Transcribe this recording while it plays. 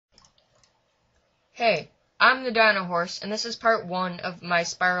Hey, I'm the Dinohorse, and this is part 1 of my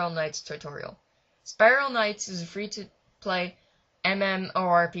Spiral Knights tutorial. Spiral Knights is a free-to-play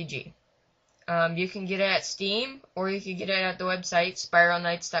MMORPG. You can get it at Steam, or you can get it at the website,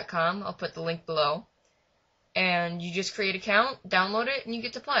 spiralknights.com. I'll put the link below. And you just create an account, download it, and you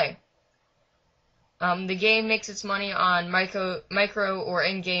get to play. The game makes its money on micro or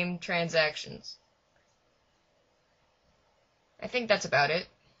in-game transactions. I think that's about it.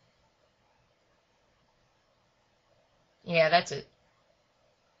 Yeah, that's it.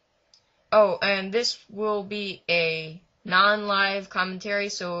 Oh, and this will be a non-live commentary,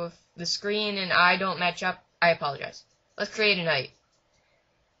 so if the screen and I don't match up, I apologize. Let's create a knight.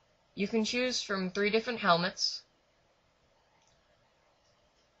 You can choose from 3 different helmets,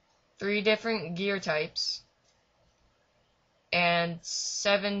 3 different gear types, and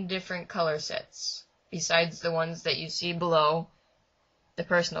 7 different color sets, besides the ones that you see below, the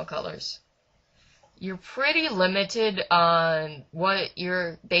personal colors. You're pretty limited on what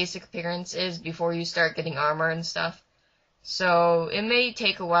your basic appearance is before you start getting armor and stuff. So it may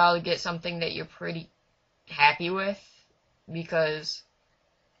take a while to get something that you're pretty happy with, because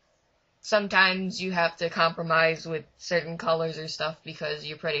sometimes you have to compromise with certain colors or stuff because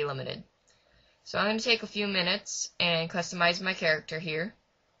you're pretty limited. So I'm going to take a few minutes and customize my character here.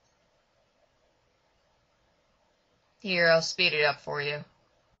 Here, I'll speed it up for you.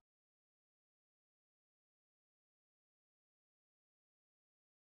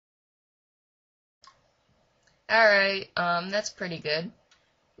 Alright, that's pretty good.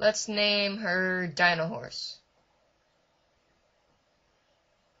 Let's name her TheDinohorse.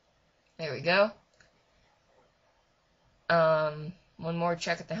 There we go. One more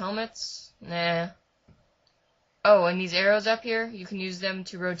check at the helmets. Nah. Oh, and these arrows up here, you can use them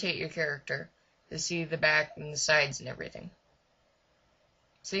to rotate your character to see the back and the sides and everything.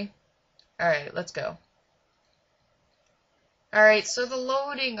 See? Alright, let's go. Alright, so the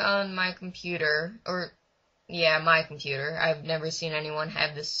loading on my computer, yeah, my computer, I've never seen anyone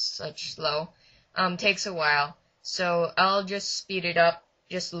have this such slow, takes a while. So I'll just speed it up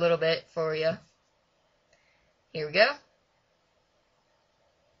just a little bit for you. Here we go.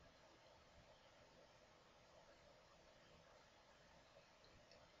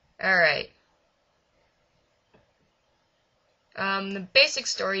 Alright. The basic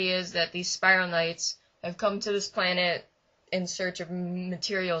story is that these Spiral Knights have come to this planet in search of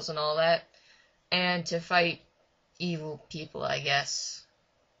materials and all that, and to fight evil people, I guess.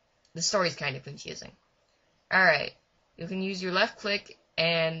 The story's kind of confusing. Alright, you can use your left click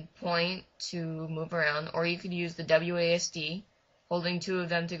and point to move around, or you could use the WASD, holding 2 of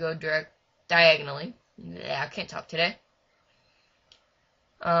them to go diagonally. Yeah, I can't talk today.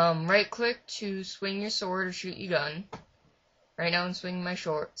 Right click to swing your sword or shoot your gun. Right now I'm swinging my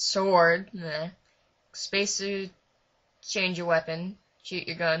sword. Nah. Space to change your weapon, shoot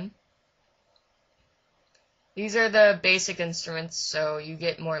your gun. These are the basic instruments, so you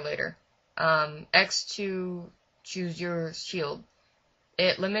get more later. X to choose your shield.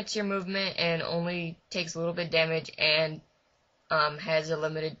 It limits your movement and only takes a little bit damage and has a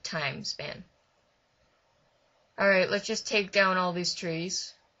limited time span. Alright, let's just take down all these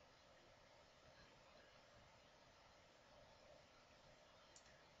trees.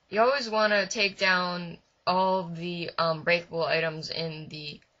 You always want to take down all the breakable items in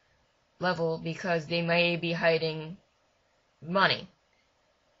the level because they may be hiding money.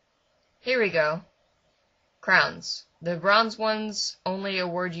 Here we go. Crowns. The bronze ones only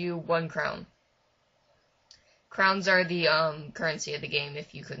award you 1 crown. Crowns are the currency of the game,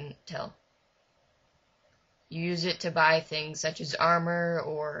 if you couldn't tell. You use it to buy things such as armor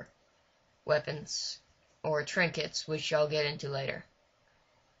or weapons or trinkets, which I'll get into later.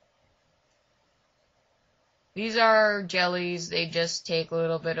 These are jellies. They just take a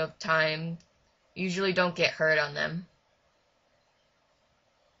little bit of time. Usually don't get hurt on them.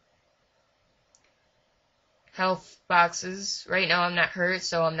 Health boxes. Right now I'm not hurt,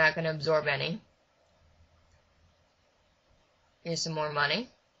 so I'm not going to absorb any. Here's some more money.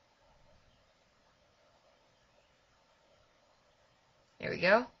 There we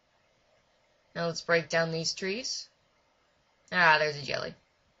go. Now let's break down these trees. Ah, there's a jelly.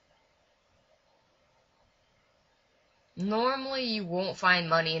 Normally you won't find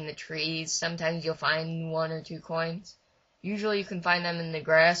money in the trees. Sometimes you'll find 1 or 2 coins. Usually you can find them in the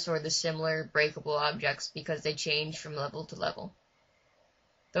grass or the similar breakable objects because they change from level to level.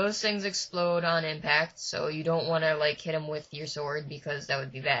 Those things explode on impact, so you don't want to hit them with your sword because that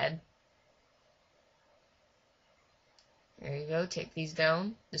would be bad. There you go, take these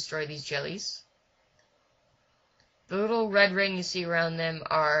down, destroy these jellies. The little red ring you see around them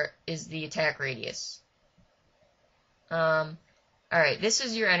is the attack radius. Alright, this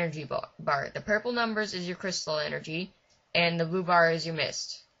is your energy bar. The purple numbers is your crystal energy, and the blue bar is your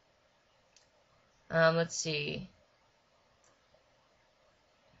mist. Let's see.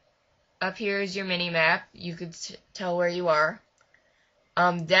 Up here is your mini-map. You could tell where you are.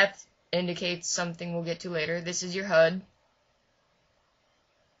 Depth indicates something we'll get to later. This is your HUD.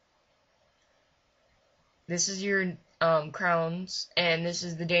 This is your crowns, and this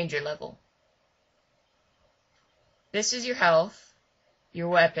is the danger level. This is your health, your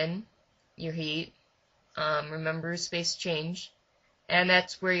weapon, your heat. Remember, space change. And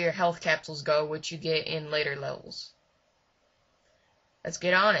that's where your health capsules go, which you get in later levels. Let's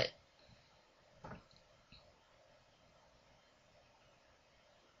get on it.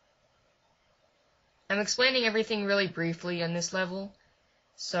 I'm explaining everything really briefly in this level,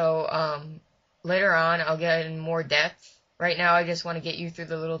 so later on I'll get in more depth. Right now I just want to get you through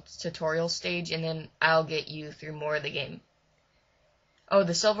the little tutorial stage, and then I'll get you through more of the game. Oh,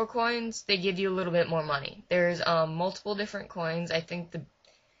 the silver coins, they give you a little bit more money. There's multiple different coins. I think the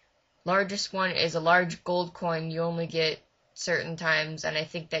largest one is a large gold coin you only get certain times, and I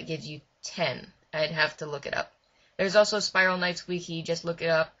think that gives you 10. I'd have to look it up. There's also Spiral Knights wiki, just look it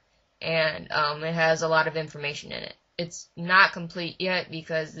up, and it has a lot of information in it. It's not complete yet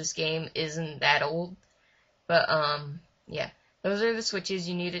because this game isn't that old, but yeah. Those are the switches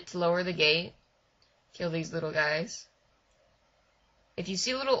you needed to lower the gate. Kill these little guys. If you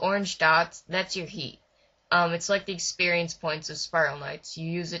see little orange dots, that's your heat. It's like the experience points of Spiral Knights. You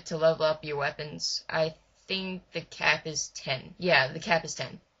use it to level up your weapons. I think the cap is 10. Yeah, the cap is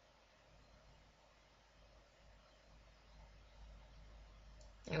 10.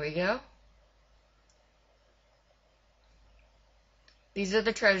 There we go. These are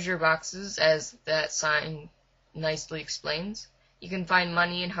the treasure boxes, as that sign nicely explains. You can find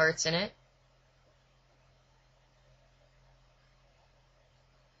money and hearts in it.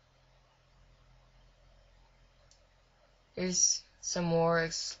 There's some more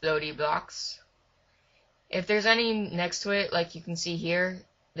explodey blocks. If there's any next to it, like you can see here,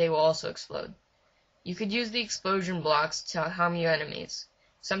 they will also explode. You could use the explosion blocks to harm your enemies.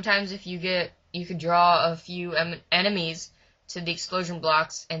 Sometimes if you could draw a few enemies to the explosion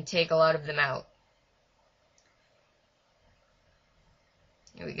blocks and take a lot of them out.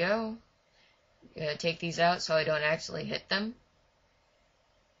 Here we go. I'm gonna take these out so I don't actually hit them.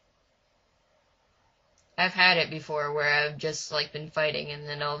 I've had it before where I've just been fighting and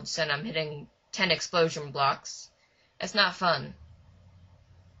then all of a sudden I'm hitting 10 explosion blocks. That's not fun.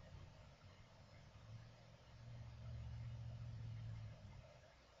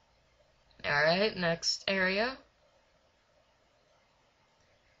 Alright, next area.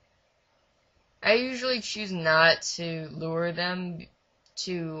 I usually choose not to lure them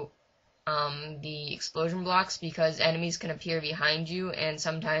to the explosion blocks because enemies can appear behind you, and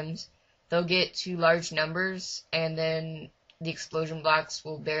sometimes they'll get too large numbers and then the explosion blocks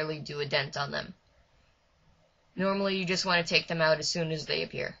will barely do a dent on them. Normally you just want to take them out as soon as they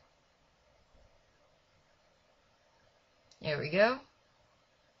appear. There we go.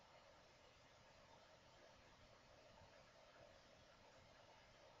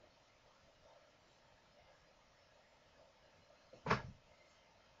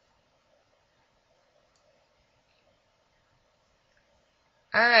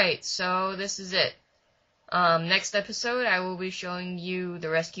 Alright, so this is it. Next episode, I will be showing you the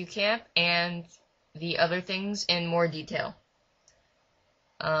rescue camp and the other things in more detail.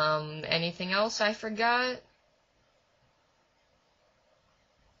 Anything else I forgot?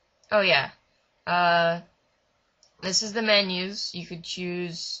 Oh yeah. This is the menus. You could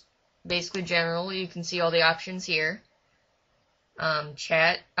choose basically general. You can see all the options here.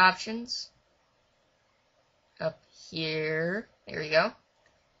 Chat options. Up here. There we go.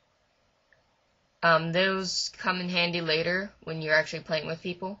 Those come in handy later when you're actually playing with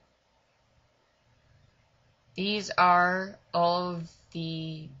people. These are all of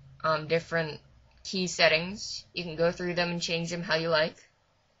the different key settings. You can go through them and change them how you like.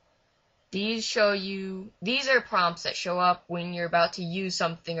 These are prompts that show up when you're about to use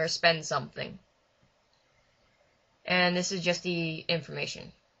something or spend something. And this is just the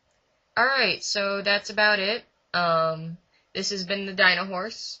information. Alright, so that's about it. This has been the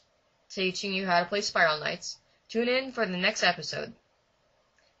TheDinohorse, teaching you how to play Spiral Knights. Tune in for the next episode.